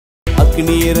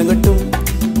அக்னி இறங்கட்டும்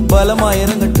பலமாய்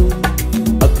இறங்கட்டும்,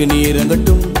 அக்னி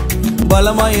இறங்கட்டும்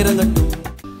பலமாய் இறங்கட்டும்.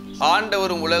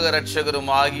 ஆண்டவரும் உலக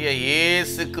இரட்சகரும் ஆகிய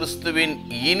இயேசு கிறிஸ்துவின்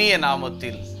இனிய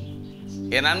நாமத்தில்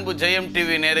என் அன்பு ஜெயம்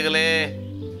டிவி நேயர்களே,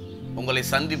 உங்களை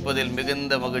சந்திப்பதில்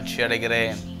மிகுந்த மகிழ்ச்சி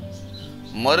அடைகிறேன்.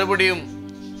 மறுபடியும்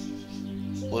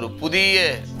ஒரு புதிய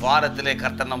வாரத்திலே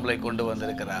கர்த்தர் நம்மளை கொண்டு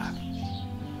வந்திருக்கிறார்.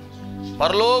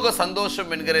 பரலோக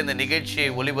சந்தோஷம் என்கிற இந்த நிகழ்ச்சியை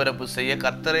ஒளிபரப்பு செய்ய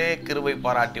கர்த்தரே கிருபை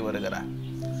பாராட்டி வருகிறார்.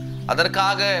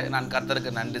 அதற்காக நான்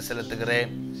கர்த்தருக்கு நன்றி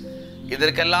செலுத்துகிறேன்.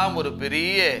 இதற்கெல்லாம் ஒரு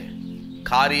பெரிய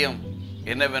காரியம்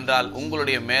என்னவென்றால்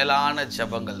உங்களுடைய மேலான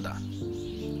ஜெபங்கள் தான்.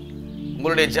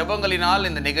 உங்களுடைய ஜெபங்களினால்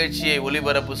இந்த நிகழ்ச்சியை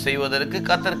ஒளிபரப்பு செய்வதற்கு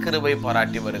கர்த்தர் கிருபை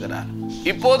பாராட்டி வருகிறார்.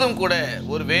 இப்போதும் கூட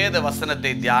ஒரு வேத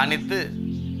வசனத்தை தியானித்து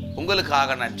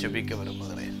உங்களுக்காக நான் ஜெபிக்க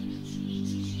விரும்புகிறேன்.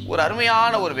 ஒரு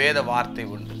அருமையான ஒரு வேத வார்த்தை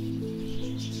உண்டு.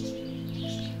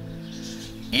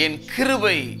 என்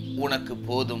கிருபை உனக்கு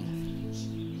போதும்,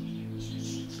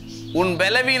 உன்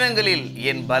பலவீனங்களில்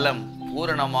என் பலம்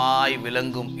பூரணமாய்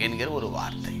விளங்கும் என்கிற ஒரு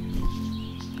வார்த்தை.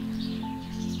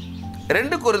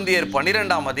 2 கொரிந்தியர்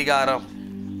 12ஆம் அதிகாரம்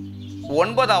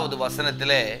 9வது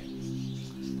வசனத்திலே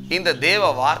இந்த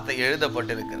தேவ வார்த்தை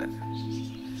எழுதப்பட்டிருக்கிறது.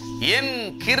 என்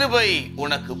கிருபை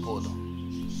உனக்கு போதும்.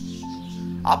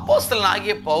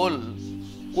 அப்போஸ்தலனாகிய பவுல்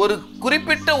ஒரு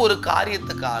குறிப்பிட்ட ஒரு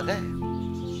காரியத்துக்காக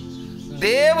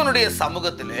தேவனுடைய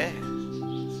சமூகத்திலே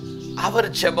அவர்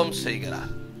ஜெபம்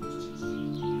செய்கிறார்.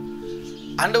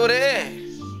 ஆண்டவரே,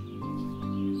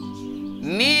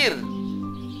 நீர்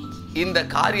இந்த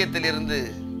காரியத்திலிருந்து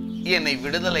என்னை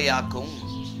விடுதலையாக்கும்.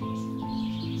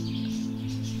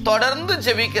 தொடர்ந்து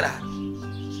ஜெபிக்கிறார்.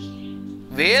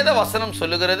 வேத வசனம்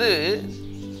சொல்லுகிறது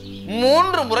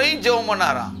 3 முறை ஜெபம்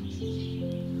பண்ணாராம்.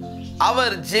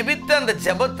 அவர் ஜெபித்த அந்த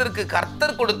ஜெபத்திற்கு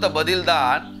கர்த்தர் கொடுத்த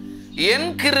பதில்தான் என்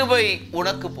கிருபை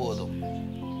உனக்கு போதும்.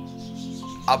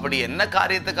 அப்படி என்ன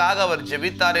காரியத்துக்காக அவர்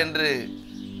ஜெபித்தார் என்று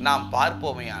நாம்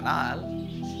பார்ப்போமேயானால்,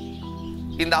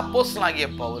 இந்த அப்போஸ்தலனாகிய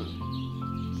பவுல்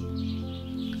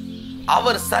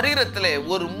அவர் சரீரத்திலே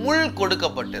ஒரு முள்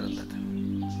கொடுக்கப்பட்டிருந்தது.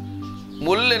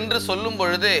 முள் என்று சொல்லும்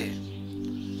பொழுதே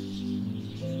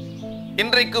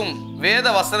இன்றைக்கும் வேத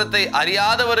வசனத்தை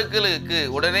அறியாதவர்களுக்கு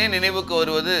உடனே நினைவுக்கு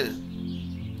வருவது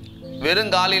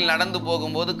வெறுங்காலில் நடந்து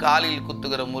போகும்போது காலில்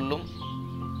குத்துகிற முள்ளும்,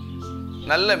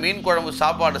 நல்ல மீன் குழம்பு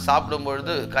சாப்பாடு சாப்பிடும்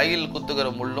பொழுது கையில் குத்துகிற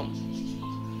முள்ளும்,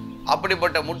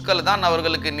 அப்படிப்பட்ட முட்கள் தான்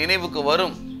அவர்களுக்கு நினைவுக்கு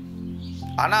வரும்.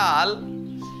 ஆனால்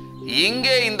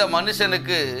இங்கே இந்த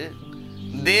மனுஷனுக்கு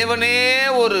தேவனே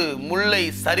ஒரு முள்ளை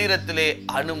சரீரத்திலே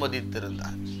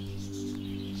அனுமதித்திருந்தார்.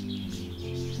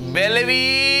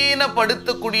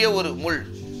 பலவீனப்படுத்தக்கூடிய ஒரு முள்,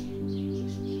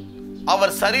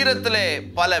 அவர் சரீரத்திலே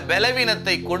பல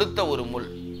பலவீனத்தை கொடுத்த ஒரு முள்.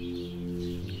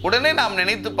 உடனே நாம்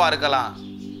நினைத்து பார்க்கலாம்,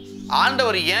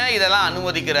 ஆண்டவர் ஏன் இதெல்லாம்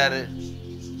அனுமதிக்கிறாரு,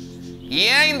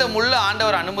 ஏன் இந்த முள்ள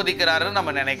ஆண்டவர் அனுமதிக்கிறாருன்னு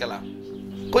நம்ம நினைக்கலாம்.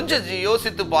 கொஞ்சம்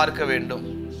யோசித்து பார்க்க வேண்டும்.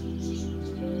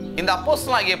 இந்த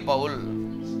அப்போஸ்தலனாகிய பவுல்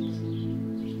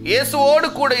இயேசுவோடு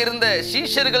கூட இருந்த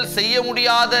சீஷர்கள் செய்ய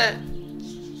முடியாத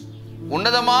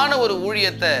உன்னதமான ஒரு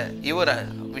ஊழியத்தை இவர்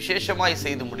விசேஷமாய்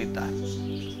செய்து முடித்தார்.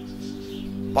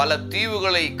 பல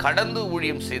தீவுகளை கடந்து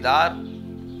ஊழியம் செய்தார்.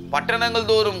 பட்டணங்கள்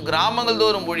தோறும் கிராமங்கள்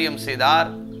தோறும் ஊழியம் செய்தார்.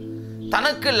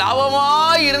 தனக்கு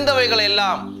லாபமாய் இருந்தவைகள்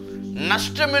எல்லாம்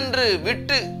நஷ்டம் என்று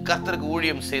விட்டு கர்த்தருக்கு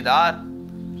ஊழியம் செய்தார்.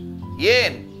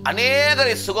 ஏன்?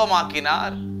 அநேகரை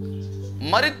சுகமாக்கினார்.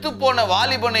 மரித்து போன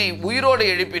வாலிபனை உயிரோடு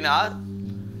எழுப்பினார்.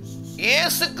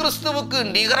 இயேசு கிறிஸ்துவுக்கு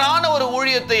நிகரான ஒரு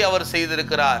ஊழியத்தை அவர்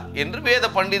செய்திருக்கிறார் என்று வேத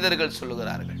பண்டிதர்கள்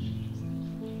சொல்லுகிறார்கள்.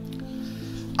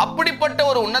 அப்படிப்பட்ட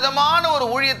ஒரு உன்னதமான ஒரு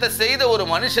ஊழியத்தை செய்த ஒரு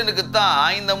மனுஷனுக்கு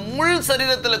தான் இந்த முள்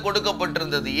சரீரத்தில்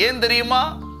கொடுக்கப்பட்டிருந்தது. ஏன் தெரியுமா?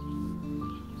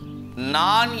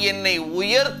 நான் என்னை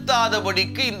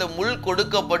உயர்த்தாதபடிக்கு இந்த முள்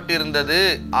கொடுக்கப்பட்டிருந்தது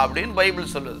அப்படின்னு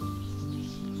பைபிள் சொல்லுது.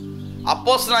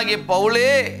 அப்போஸ்தலனாகிய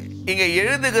பவுலே இங்க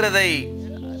எழுதுகிறதை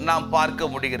நாம் பார்க்க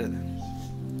முடிகிறது.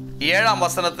 7ஆம்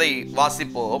வசனத்தை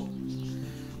வாசிப்போம்.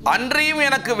 அன்றியும்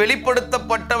எனக்கு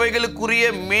வெளிப்படுத்தப்பட்டவைகளுக்குரிய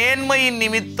மேன்மையின்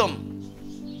நிமித்தம்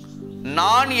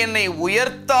நான் என்னை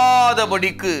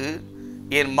உயர்த்தாதபடிக்கு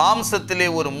என் மாம்சத்திலே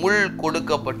ஒரு முள்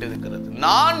கொடுக்கப்பட்டிருக்கிறது.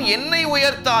 நான் என்னை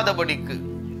உயர்த்தாதபடிக்கு.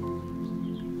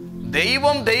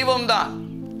 தெய்வம் தெய்வம்தான்.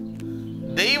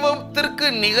 தெய்வத்திற்கு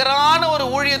நிகரான ஒரு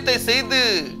ஊழியத்தை செய்து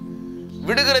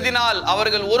விடுகிறதினால்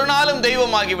அவர்கள் ஒரு நாளும்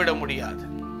தெய்வமாகிவிட முடியாது.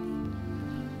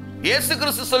 இயேசு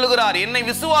கிறிஸ்து சொல்லுகிறார், என்னை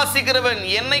விசுவாசிக்கிறவன்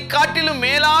என்னை காட்டிலும்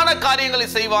மேலான காரியங்களை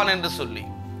செய்வான் என்று சொல்லி.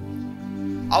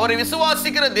 அவரை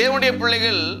விசுவாசிக்கிற தேவனுடைய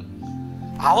பிள்ளைகள்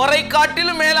அவரை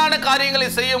காட்டிலும் மேலான காரியங்களை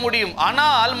செய்ய முடியும்.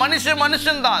 ஆனால்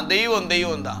மனுஷன் தான்,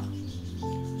 தெய்வம் தான்.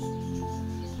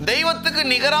 தெய்வத்துக்கு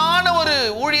நிகரான ஒரு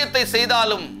ஊழியத்தை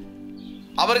செய்தாலும்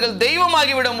அவர்கள்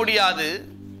தெய்வமாகிவிட முடியாது.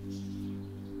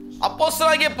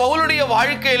 அப்போஸ்தலனாகிய பவுலுடைய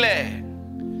வாழ்க்கையில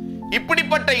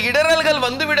இப்படிப்பட்ட இடரல்கள்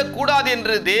வந்துவிடக் கூடாது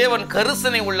என்று தேவன்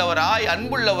கரிசனை உள்ளவராய்,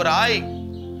 அன்புள்ளவராய்,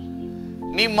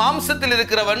 நீ மாம்சத்தில்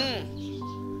இருக்கிறவன்,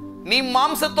 நீ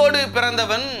மாம்சத்தோடு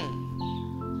பிறந்தவன்,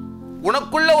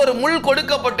 உனக்குள்ள ஒரு முள்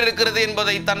கொடுக்கப்பட்டிருக்கிறது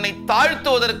என்பதை தன்னை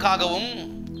தாழ்த்துவதற்காகவும்,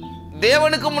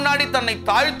 தேவனுக்கு முன்னாடி தன்னை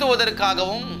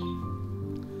தாழ்த்துவதற்காகவும்,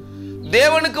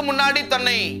 தேவனுக்கு முன்னாடி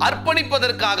தன்னை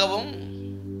அர்ப்பணிப்பதற்காகவும்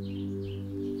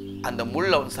அந்த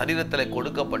முள் அவன் சரீரத்தில்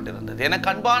கொடுக்கப்பட்டிருந்தது. எனக்கு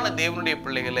அன்பான தேவனுடைய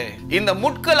பிள்ளைகளே, இந்த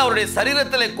முட்கள் அவருடைய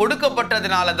சரீரத்தில்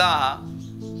கொடுக்கப்பட்டதினாலதான்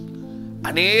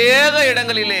அநேக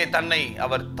இடங்களிலே தன்னை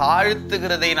அவர்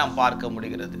தாழ்த்துகிறதை நாம் பார்க்க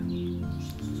முடிகிறது.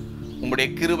 உம்முடைய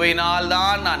கிருபையினால்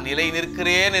தான் நான் நிலை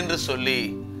நிற்கிறேன் என்று சொல்லி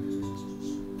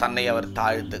தன்னை அவர்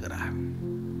தாழ்த்துகிறார்.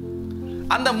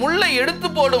 அந்த முள்ளை எடுத்து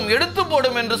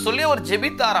போடும் என்று சொல்லி அவர்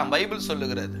ஜெபித்தாராம். பைபிள்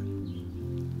சொல்லுகிறது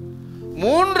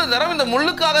 3 தரம் இந்த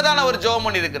முள்ளுக்காக தான் அவர் ஜெபம்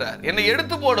பண்ணி இருக்கிறார். என்னை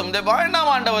எடுத்து போடும், இந்த வேண்டாம்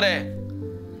ஆண்டவரே,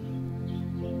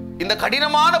 இந்த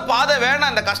கடினமான பாதை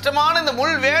வேண்டாம், இந்த கஷ்டமான இந்த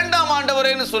முள் வேண்டாம்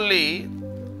ஆண்டவரேன்னு சொல்லி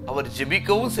அவர்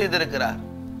ஜெபிக்கவும் செய்திருக்கிறார்.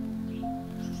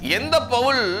 எந்த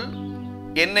பவுல்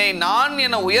நான்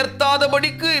என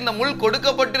உயர்த்தாதபடிக்கு இந்த முள்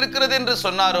கொடுக்கப்பட்டிருக்கிறது என்று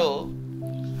சொன்னாரோ,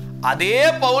 அதே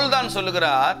பவுல் தான்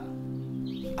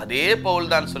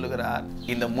சொல்லுகிறார்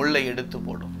இந்த முள்ளை எடுத்து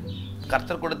போடும்.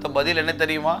 கர்த்தர் கொடுத்த பதில் என்ன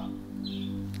தெரியுமா?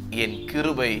 என்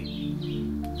கிருபை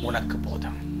உனக்கு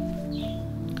போதும்,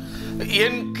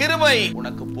 என் கிருபை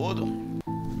உனக்கு போதும்.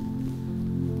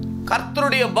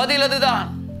 கர்த்தருடைய பதில் அதுதான்.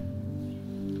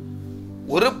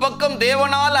 ஒரு பக்கம்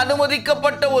தேவனால்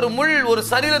அனுமதிக்கப்பட்ட ஒரு முள் ஒரு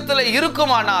சரீரத்தில்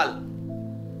இருக்குமானால்,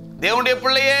 தேவனுடைய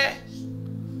பிள்ளையே,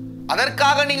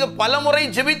 அதற்காக நீங்க பலமுறை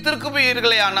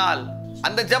ஜெபித்திருக்கிறீர்களே, ஆனால்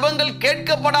அந்த ஜெபங்கள்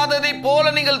கேட்கப்படாததை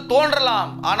போல நீங்கள்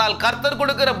தோன்றலாம். ஆனால் கர்த்தர்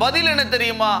கொடுக்கிற பதில் என்ன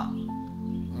தெரியுமா?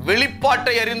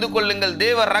 வெளிப்பாட்டை அறிந்து கொள்ளுங்கள்,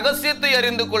 தேவ ரகசியத்தை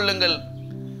அறிந்து கொள்ளுங்கள்.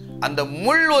 அந்த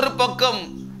முள் ஒரு பக்கம்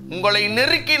உங்களை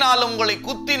நெருக்கினாலும், உங்களை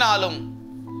குத்தினாலும்,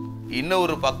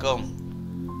 இன்னொரு பக்கம்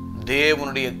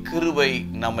தேவனுடைய கிருபை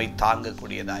நம்மை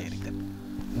தாங்கக்கூடியதாக இருக்கிறது.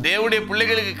 தேவனுடைய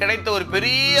பிள்ளைகளுக்கு கிடைத்த ஒரு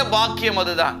பெரிய பாக்கியம்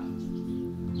அதுதான்.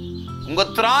 உங்க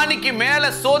திராணிக்கு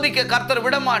மேல சோதிக்க கர்த்தர்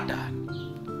விட மாட்டார்.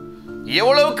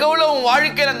 எவ்வளவுக்கு எவ்வளவு உன்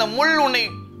வாழ்க்கையில் அந்த முள் உன்னை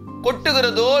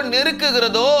கொட்டுகிறதோ,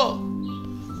 நெருக்குகிறதோ,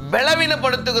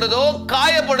 பலவீனப்படுத்துகிறதோ,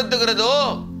 காயப்படுத்துகிறதோ,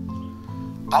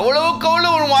 அவ்வளவுக்கு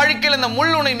அவ்வளவு உன் வாழ்க்கையில் அந்த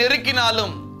முள் உன்னை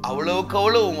நெருக்கினாலும், அவ்வளவுக்கு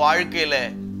அவ்வளவு உன் வாழ்க்கையில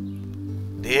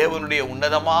தேவனுடைய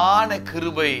உன்னதமான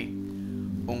கிருபை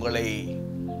உங்களை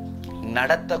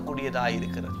நடத்தக்கூடியதாக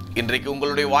இருக்கிறது. இன்றைக்கு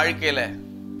உங்களுடைய வாழ்க்கையில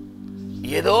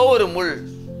ஏதோ ஒரு முள்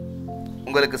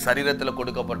உங்களுக்கு சரீரத்தில்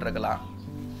கொடுக்கப்பட்டிருக்கலாம்.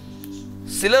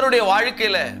 சிலருடைய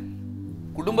வாழ்க்கையில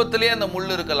குடும்பத்திலே அந்த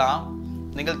முள் இருக்கலாம்.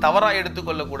 நீங்கள் தவறாக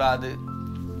எடுத்துக்கொள்ளக்கூடாது.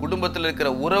 குடும்பத்தில் இருக்கிற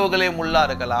உறவுகளே முள்ளா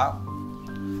இருக்கலாம்.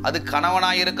 அது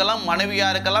கணவனாக இருக்கலாம், மனைவியா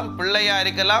இருக்கலாம், பிள்ளையா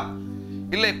இருக்கலாம்,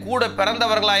 இல்லை கூட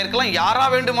பிறந்தவர்களா இருக்கலாம், யாரா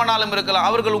வேண்டுமானாலும் இருக்கலாம்.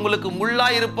 அவர்கள் உங்களுக்கு முள்ளா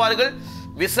இருப்பார்கள்,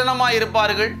 விசனமா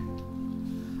இருப்பார்கள்.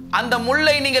 அந்த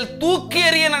முள்ளை நீங்கள் தூக்கி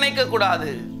எறிய நினைக்க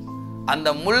கூடாது. அந்த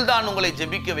முள் தான் உங்களை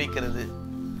ஜெபிக்க வைக்கிறது.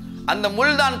 அந்த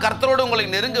முள் தான் கர்த்தரோடு உங்களை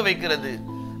நெருங்க வைக்கிறது.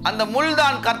 அந்த முள்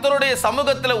தான் கர்த்தருடைய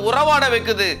சமூகத்தில் உறவாட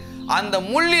வைக்குது. அந்த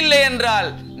முள் இல்லை என்றால்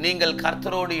நீங்கள்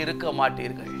கர்த்தரோடு இருக்க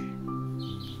மாட்டீர்கள்.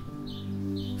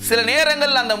 சில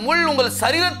நேரங்கள் அந்த முள் உங்கள்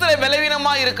சரீரத்திலே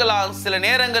பலவீனமா இருக்கலாம். சில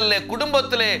நேரங்களில்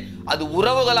குடும்பத்திலே அது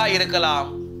உறவுகளா இருக்கலாம்.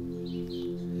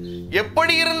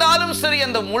 எப்படி இருந்தாலும் சரி,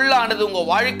 அந்த முள்ளானது உங்க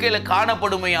வாழ்க்கையில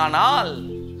காணப்படுமையானால்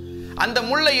அந்த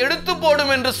முள்ளை எடுத்து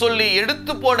போடும் என்று சொல்லி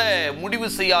எடுத்து போட முடிவு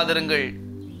செய்யாதிருங்கள்.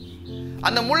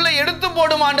 அந்த முள்ளை எடுத்து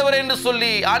போடும் ஆண்டவர் என்று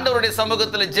சொல்லி ஆண்டவருடைய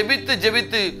சமூகத்தில் ஜெபித்து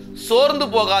ஜெபித்து சோர்ந்து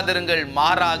போகாதிருங்கள்.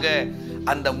 மாறாக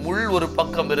அந்த முள் ஒரு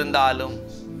பக்கம் இருந்தாலும்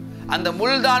அந்த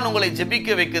முள் தான் உங்களை ஜெபிக்க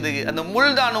வைக்குது. அந்த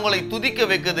முள் தான் உங்களை துதிக்க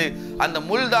வைக்குது. அந்த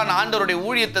முள் தான் ஆண்டவருடைய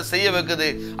ஊழியத்தை செய்ய வைக்குது.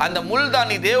 அந்த முள் தான்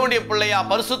நீ தேவனுடைய பிள்ளையா,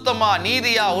 பரிசுத்தமா,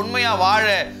 நீதியா, உண்மையா வாழ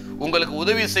உங்களுக்கு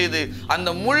உதவி செய்து. அந்த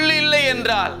முள் இல்லை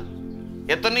என்றால்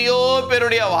எத்தனையோ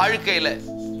பேருடைய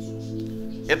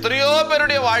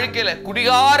வாழ்க்கையில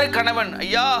குடிகார கணவன்,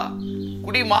 ஐயா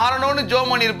குடி மாறணும்னு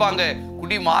ஜெபம் பண்ணியிருப்பாங்க.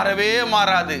 குடி மாறவே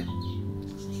மாறாது.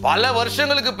 பல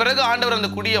வருஷங்களுக்கு பிறகு ஆண்டவர் அந்த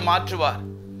குடியை மாற்றுவார்.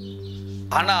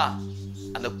 ஆனா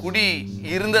அந்த குடி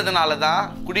இருந்ததுனாலதான்,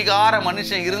 குடிகார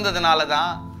மனுஷன்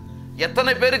இருந்ததுனாலதான்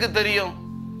எத்தனை பேருக்கு தெரியும்,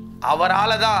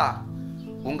 அவரால தான்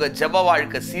உங்க ஜெப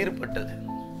வாழ்க்கை சீர்பட்டது.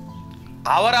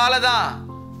 அவரால தான்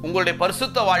உங்களுடைய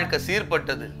பரிசுத்த வாழ்க்கை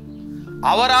சீர்பட்டது.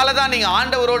 அவரால தான் நீங்க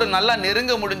ஆண்டவரோடு நல்லா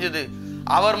நெருங்க முடிஞ்சது.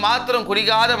 அவர் மாத்திரம்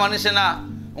குடிக்காத மனுஷனா,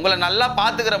 உங்களை நல்லா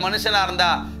பார்த்துக்கிற மனுஷனா இருந்தா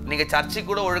நீங்க சர்ச்சைக்கு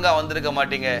கூட ஒழுங்கா வந்திருக்க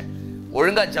மாட்டீங்க,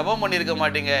 ஒழுங்கா ஜெபம் பண்ணியிருக்க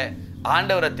மாட்டீங்க,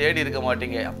 ஆண்டவரை தேடி இருக்க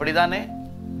மாட்டீங்க. அப்படிதானே?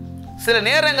 சில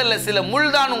நேரங்களில் சில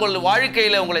முள் தான் உங்கள்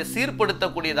வாழ்க்கையில் உங்களை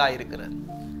சீர்படுத்தக்கூடியதாக இருக்கிறது.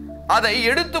 அதை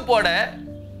எடுத்து போட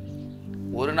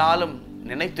ஒரு நாளும்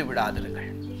நினைத்து விடாதீர்கள்.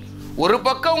 ஒரு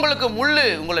பக்கம் உங்களுக்கு முள்ளு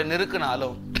உங்களை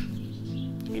நெருக்கினாலும்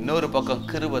இன்னொரு பக்கம்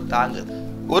கிருபை தாங்குது.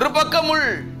 ஒரு பக்கம் முள்,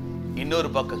 இன்னொரு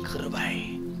பக்கம் கிருபை.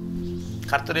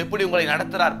 கர்த்தர் எப்படி உங்களை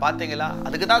நடத்துறார் பார்த்தீங்களா?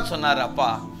 அதுக்கு தான் சொன்னார், அப்பா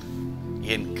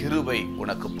என் கிருபை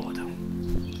உனக்கு போதும்.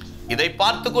 இதை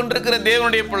பார்த்து கொண்டிருக்கிற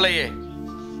தேவனுடைய பிள்ளையே,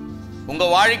 உங்க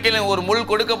வாழ்க்கையில ஒரு முள்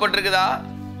கொடுக்கப்பட்டிருக்குதா?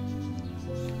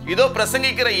 இதோ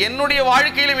பிரசங்கிக்கிற என்னுடைய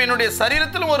வாழ்க்கையிலும் என்னுடைய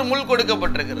சரீரத்திலும் ஒரு முள்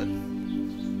கொடுக்கப்பட்டிருக்கிறது.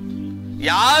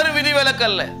 யாரும்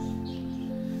விதிவிலக்கல்ல.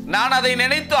 நான் அதை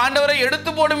நினைத்து ஆண்டவரை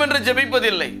எடுத்து போடும் என்று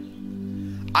ஜெபிப்பதில்லை.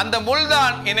 அந்த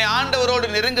முள்தான் என்னை ஆண்டவரோடு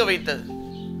நெருங்க வைத்தது.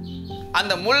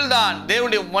 அந்த முள்தான்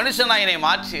தேவனுடைய மனுஷனாய் என்னை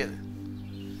மாற்றியது.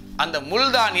 அந்த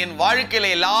முள்தான் என்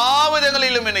வாழ்க்கையில எல்லா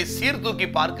விதங்களிலும் என்னை சீர்தூக்கி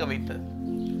பார்க்க வைத்தது.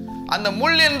 அந்த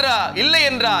முள் இல்லை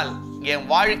என்றால் என்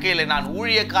வாழ்க்கையில நான்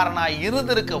ஊழியக்காரனாய்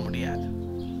இருந்திருக்க முடியாது.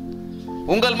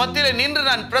 உங்கள் மத்தியில நின்று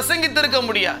நான் பிரசங்கித்திருக்க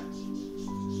முடியாது.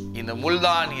 இந்த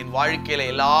முள்தான் என் வாழ்க்கையில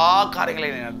எல்லா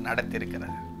காரியங்களையும்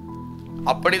நடத்தியிருக்கிறது.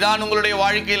 அப்படிதான் உங்களுடைய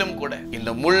வாழ்க்கையிலும் கூட இந்த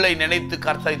முள்ளை நினைத்து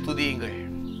கர்த்தரை துதியுங்கள்.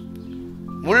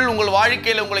 முள் உங்கள்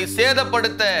வாழ்க்கையில உங்களை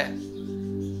சேதப்படுத்த,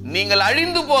 நீங்கள்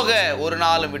அழிந்து போக ஒரு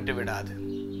நாளும் விட்டு விடாது.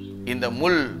 இந்த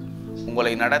முள்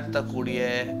உங்களை நடத்தக்கூடிய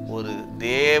ஒரு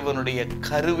தேவனுடைய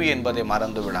கருவி என்பதை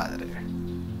மறந்து விடாதீர்கள்.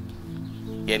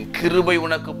 என் கிருபை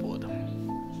உனக்கு போதும்.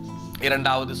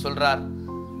 இரண்டாவது சொல்றார்,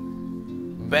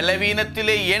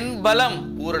 பலவீனத்திலே என் பலம்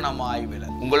பூரணமாய்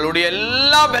விளங்கும். உங்களுடைய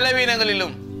எல்லா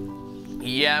பலவீனங்களிலும்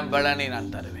என் பலனை நான்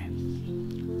தருவேன்.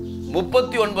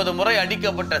 39 முறை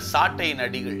அடிக்கப்பட்ட சாட்டையின்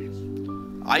அடிகள்,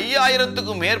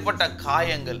 5000க்கும் மேற்பட்ட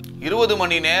காயங்கள், 20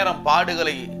 மணி நேரம்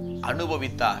பாடுகளை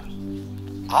அனுபவித்தார்.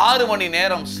 6 மணி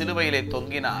நேரம் சிலுவையிலே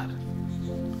தொங்கினார்.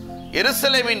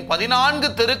 எருசலேமின்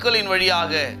 14 தெருக்களின்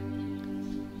வழியாக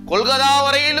கொல்கத்தா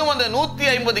வரையிலும் அந்த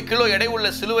 150 கிலோ எடை உள்ள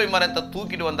சிலுவை மரத்தை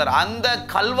தூக்கிட்டு வந்தார். அந்த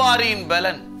கல்வாரியின்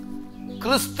பலன்,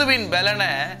 கிறிஸ்துவின்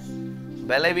பலனை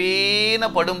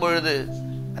பலவீனப்படும் பொழுது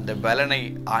அந்த பலனை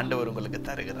ஆண்டவர் உங்களுக்கு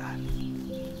தருகிறார்.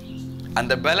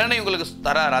 அந்த பலனை உங்களுக்கு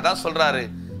தரார். அதான் சொல்றாரு,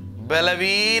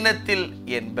 பலவீனத்தில்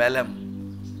என் பலம்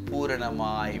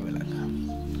பூரணமாய் விளங்கும்.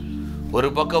 ஒரு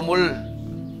பக்கம் முள்,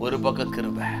 ஒரு பக்கம்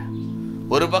கிருபை.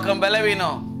 ஒரு பக்கம்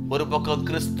பலவீனம், ஒரு பக்கம்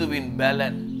கிறிஸ்துவின்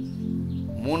பலன்.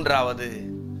 மூன்றாவது,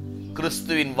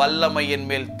 கிறிஸ்துவின் வல்லமை என்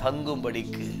மேல்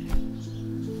தங்கும்படிக்கு.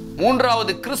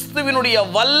 மூன்றாவது, கிறிஸ்துவினுடைய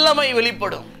வல்லமை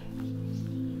வெளிப்படும்.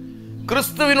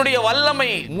 கிறிஸ்துவினுடைய வல்லமை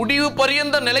முடிவு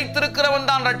பரியந்த நிலைத்திருக்கிறவன்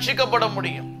தான் ரட்சிக்கப்பட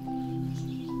முடியும்.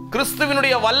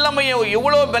 கிறிஸ்துவினுடைய வல்லமையை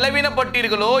எவ்வளவு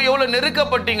பலவீனப்பட்டீர்களோ, எவ்வளவு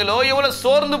நெருக்கப்பட்டீங்களோ, எவ்வளவு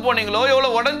சோர்ந்து போனீங்களோ,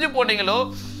 எவ்வளவு உடைஞ்சு போனீங்களோ,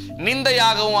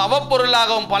 நிந்தையாகவும்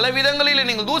அவப்பொருளாகவும் பல விதங்களில்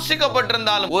நீங்கள்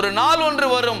தூஷிக்கப்பட்டிருந்தாலும் ஒரு நாள் ஒன்று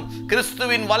வரும்,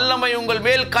 கிறிஸ்துவின் வல்லமை உங்கள்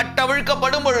மேல்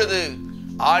கட்டவிழ்க்கப்படும் பொழுது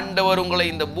ஆண்டவர் உங்களை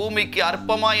இந்த பூமிக்கு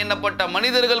அற்பமாய் எண்ணப்பட்ட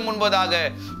மனிதர்கள் முன்பதாக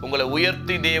உங்களை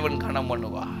உயர்த்தி தேவன் கனம்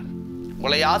பண்ணுவார்,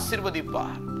 உங்களை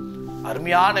ஆசீர்வதிப்பார்.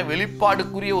 அருமையான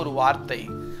வெளிப்பாடுக்குரிய ஒரு வார்த்தை.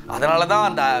 அதனாலதான்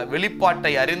அந்த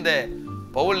வெளிப்பாட்டை அறிந்த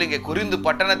பவுல் இங்கே கொரிந்து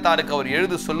பட்டணத்தாருக்கு அவர்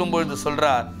எழுதி சொல்லும் பொழுது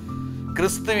சொல்றார்,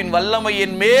 கிறிஸ்துவின் வல்லமை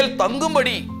என் மேல்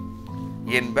தங்கும்படி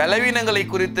என் பலவீனங்களை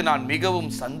குறித்து நான்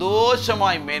மிகவும்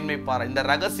சந்தோஷமாய் மேன்மை பார. இந்த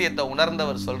ரகசியத்தை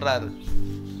உணர்ந்தவர் சொல்றாரு,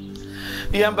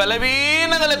 என்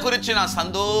பலவீனங்களை குறித்து நான்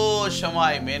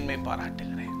சந்தோஷமாய் மேன்மை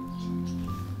பாராட்டுகிறேன்.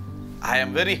 ஐ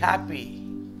am very happy.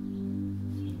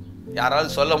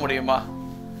 யாராவது சொல்ல முடியுமா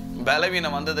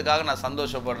பலவீனம் வந்ததுக்காக நான்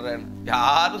சந்தோஷப்படுறேன்?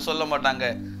 யாரும் சொல்ல மாட்டாங்க.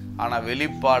 ஆனா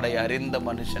வெளிப்பாடை அறிந்த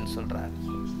மனுஷன் சொல்றார்,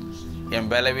 என்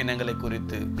பலவீனங்களை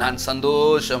குறித்து நான்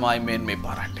சந்தோஷமாய் மேன்மை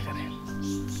பாராட்டுகிறேன்.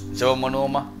 ஜெபம்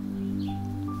பண்ணுவோமா?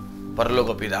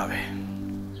 பரலோக பிதாவே,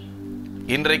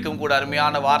 இன்றைக்கும் கூட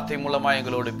அருமையான வார்த்தை மூலமா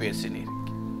எங்களோடு பேசினீர்.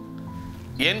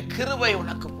 என் கிருபை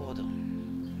உனக்கு போதும்.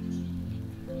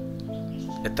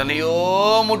 எத்தனையோ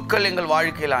முட்கள் எங்கள்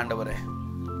வாழ்க்கையில் ஆண்டவரே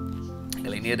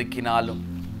எங்களை நெருக்கினாலும்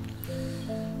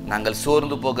நாங்கள்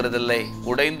சோர்ந்து போகிறதில்லை,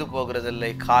 உடைந்து போகிறதில்லை.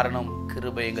 காரணம்,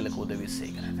 கிருபை எங்களுக்கு உதவி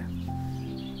செய்கிறது.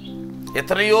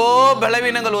 எத்தனையோ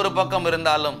பலவீனங்கள் ஒரு பக்கம்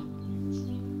இருந்தாலும்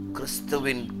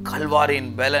கிறிஸ்துவின் கல்வாரியின்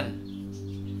பலன்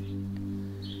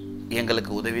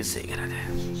எங்களுக்கு உதவி செய்கிறது.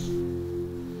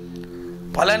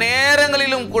 பல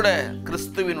நேரங்களிலும் கூட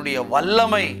கிறிஸ்துவினுடைய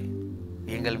வல்லமை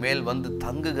எங்கள் மேல் வந்து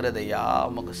தங்குகிறதையா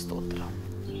உமக்கு ஸ்தோத்திரம்.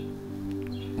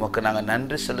 உமக்கு நாங்கள்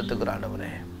நன்றி செலுத்துகிறோம்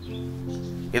ஆண்டவரே.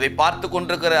 இதை பார்த்து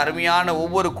கொண்டிருக்கிற அருமையான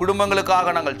ஒவ்வொரு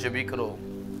குடும்பங்களுக்காக நாங்கள் ஜெபிக்கிறோம்.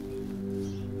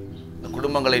 இந்த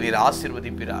குடும்பங்களை நீர்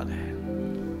ஆசீர்வதிப்பீராக.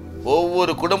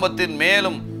 ஒவ்வொரு குடும்பத்தின்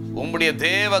மேலும் உம்முடைய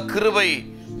தேவ கிருபை,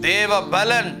 தேவ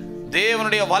பலன்,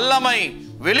 தேவனுடைய வல்லமை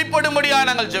வெளிப்படும்படியாக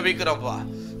நாங்கள் ஜெபிக்கிறோம்ப்பா.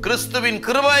 கிறிஸ்துவின்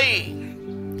கிருபை,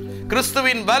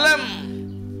 கிறிஸ்துவின் பலம்,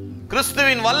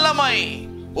 கிறிஸ்துவின் வல்லமை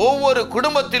ஒவ்வொரு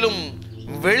குடும்பத்திலும்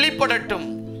வெளிப்படட்டும்.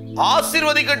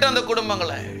 ஆசீர்வதிக்கட்டும் அந்த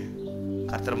குடும்பங்களை.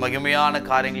 கர்த்தர் மகிமையான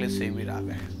காரியங்களை செய்வீராக.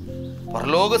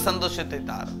 பரலோக சந்தோஷத்தை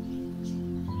தாரும்.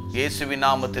 இயேசுவின்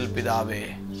நாமத்தில் பிதாவே,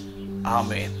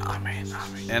 ஆமென், ஆமென்,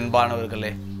 ஆமென்.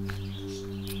 அன்பானவர்களே,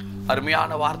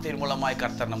 அருமையான வார்த்தையின் மூலமாய்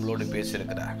கர்த்தர் நம்மளோடு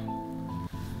பேசியிருக்கிறார்.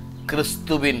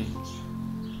 கிறிஸ்துவின்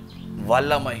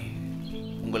வல்லமை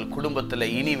உங்கள் குடும்பத்தில்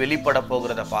இனி வெளிப்பட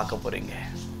போகிறத பார்க்க போறீங்க.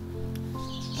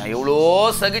 நான் எவ்வளோ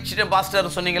சகிச்சிட்டேன்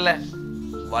பாஸ்டர் சொன்னீங்கல்ல,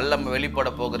 வல்லமை வெளிப்பட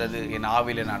போகிறது என்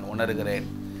ஆவியில நான் உணர்கிறேன்.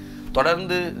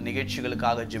 தொடர்ந்து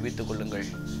நிகழ்ச்சிகளுக்காக ஜெபித்துக் கொள்ளுங்கள்.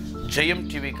 ஜெயம்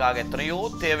டிவிக்காக எத்தனையோ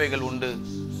தேவைகள் உண்டு.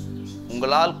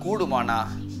 உங்களால் கூடுமானா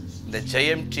இந்த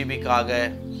ஜெயம் டிவிக்காக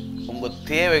உங்கள்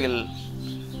தேவைகள்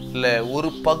இல்லை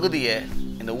ஒரு பகுதியை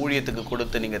இந்த ஊழியத்துக்கு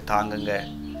கொடுத்து நீங்கள் தாங்குங்க.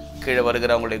 கீழே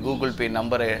வருகிற உங்களுடைய கூகுள் பே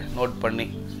நம்பரை நோட் பண்ணி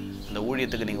இந்த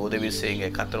ஊழியத்துக்கு நீங்கள் உதவி செய்யுங்க.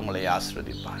 கர்த்தர் உங்களை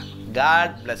ஆசீர்வதிப்பார்.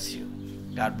 God bless you.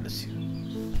 God bless you.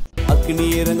 அக்கினி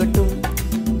இறங்கட்டும்,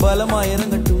 பலமாய்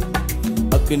இறங்கட்டும்.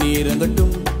 அக்கினி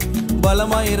இறங்கட்டும்,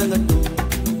 பலமாய் இறங்கட்டும்.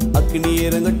 அக்கினி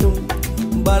இறங்கட்டும்,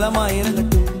 பலமாய்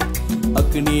இறங்கட்டும்.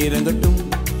 அக்கினி இறங்கட்டும்,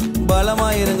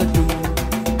 பலமாய் இறங்கட்டும்.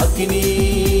 அக்கினி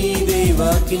தேவ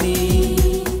அக்கினி,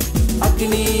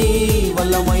 அக்கினி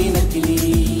வல்லமையின் அக்கினி,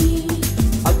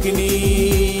 அக்கினி